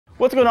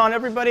What's going on,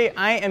 everybody?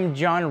 I am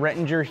John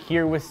Rettinger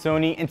here with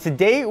Sony, and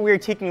today we are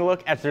taking a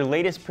look at their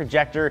latest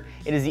projector.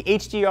 It is the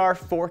HDR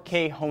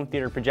 4K home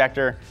theater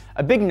projector.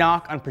 A big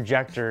knock on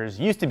projectors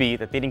used to be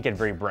that they didn't get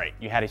very bright.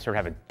 You had to sort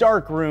of have a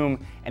dark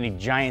room and a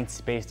giant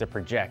space to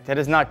project. That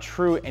is not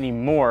true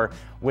anymore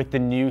with the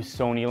new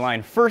Sony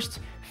line.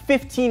 First,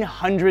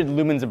 1500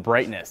 lumens of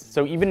brightness.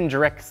 So even in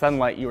direct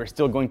sunlight, you are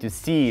still going to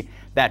see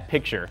that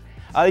picture.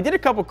 They did a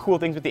couple cool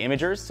things with the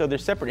imagers. So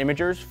there's separate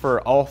imagers for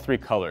all three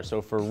colors.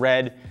 So for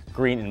red,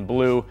 green, and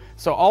blue.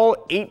 So all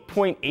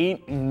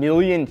 8.8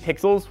 million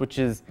pixels, which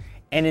is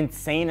an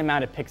insane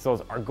amount of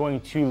pixels, are going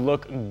to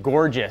look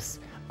gorgeous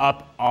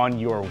up on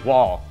your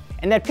wall.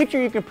 And that picture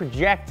you can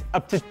project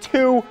up to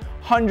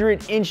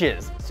 200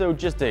 inches. So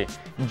just a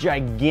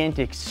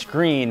gigantic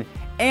screen.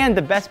 And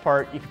the best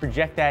part, you can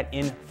project that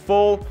in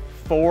full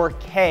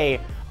 4K,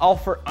 all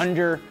for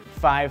under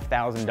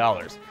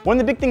 $5,000. One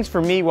of the big things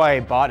for me why I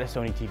bought a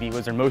Sony TV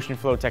was their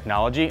MotionFlow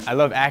technology. I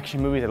love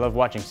action movies, I love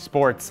watching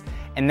sports,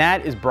 and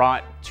that is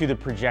brought to the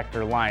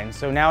projector line.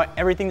 So now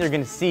everything they're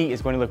gonna see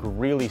is going to look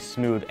really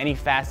smooth. Any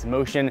fast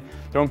motion,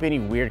 there won't be any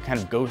weird kind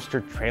of ghost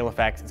or trail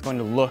effects. It's going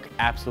to look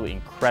absolutely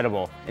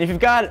incredible. And if you've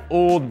got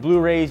old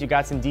Blu-rays, you've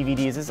got some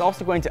DVDs, this is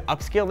also going to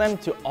upscale them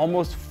to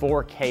almost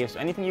 4K. So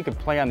anything you can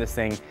play on this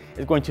thing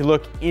is going to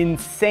look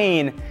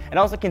insane. It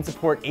also can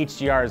support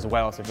HDR as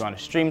well. So if you want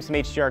to stream some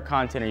HDR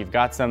content or you've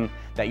got some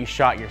that you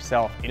shot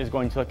yourself, it is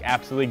going to look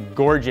absolutely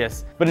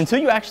gorgeous. But until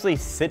you actually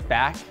sit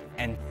back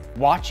and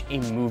watch a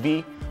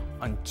movie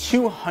on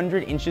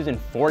 200 inches in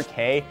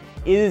 4K,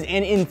 it is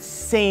an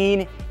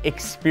insane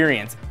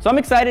experience. So I'm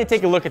excited to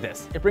take a look at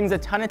this. It brings a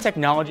ton of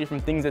technology from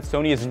things that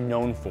Sony is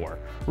known for.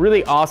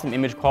 Really awesome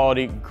image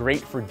quality,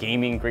 great for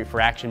gaming, great for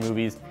action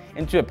movies,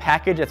 into a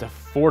package that's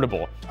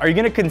affordable. Are you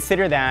gonna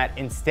consider that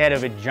instead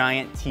of a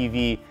giant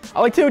TV? I'd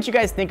like to know what you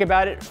guys think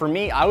about it. For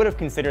me, I would have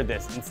considered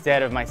this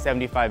instead of my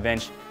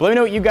 75-inch. Let me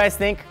know what you guys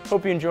think.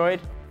 Hope you enjoyed.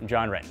 I'm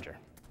John Rettinger.